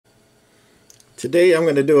Today I'm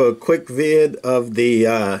going to do a quick vid of the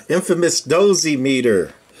infamous Dozy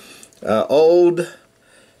meter. Old,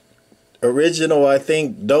 original, I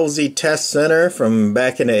think, Dozy test center from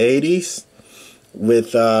back in the 80s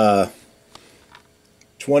with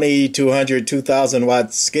 2200, 2000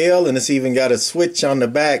 watt scale, and it's even got a switch on the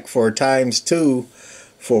back for ×2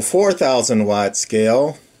 for 4000 watt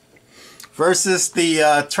scale. Versus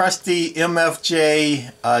the trusty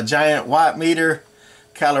MFJ giant watt meter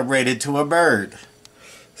calibrated to a bird.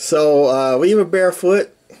 So we were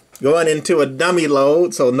barefoot going into a dummy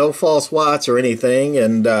load, so no false watts or anything,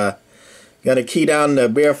 and gonna key down the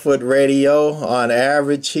barefoot radio on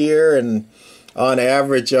average here and on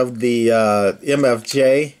average of the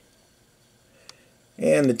MFJ,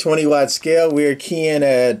 and the 20 watt scale we're keying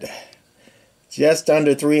at just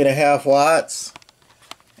under 3.5 watts,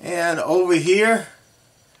 and over here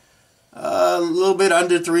a little bit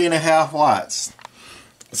under 3.5 watts.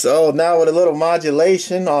 So now with a little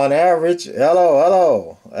modulation on average,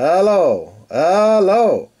 hello.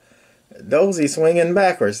 Dozy swinging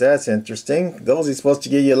backwards. That's interesting. Dozy's supposed to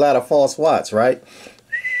give you a lot of false watts, right?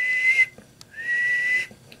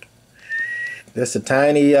 Just a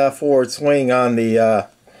tiny forward swing on the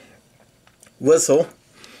whistle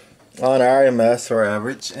on RMS or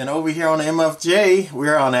average. And over here on the MFJ,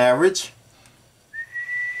 we're on average.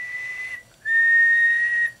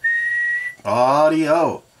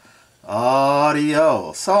 Audio.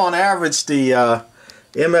 So on average, the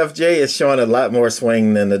MFJ is showing a lot more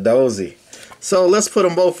swing than the Dozy. So let's put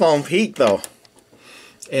them both on peak though.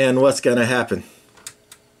 And what's going to happen?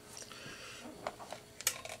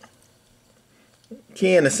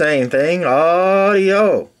 Keying the same thing.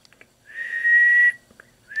 Audio.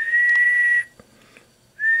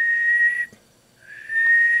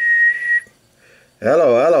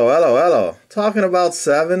 Hello. Talking about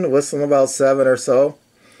 7, whistling about 7 or so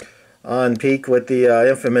on peak with the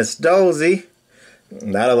infamous Dozy.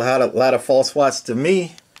 Not a lot of false watts to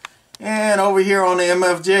me. And over here on the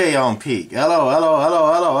MFJ on peak. Hello.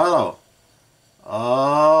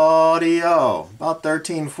 Audio. About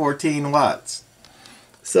 13, 14 watts.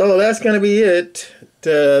 So that's going to be it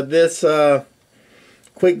to this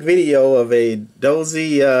quick video of a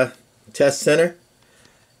Dozy test center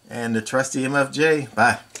and the trusty MFJ.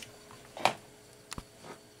 Bye.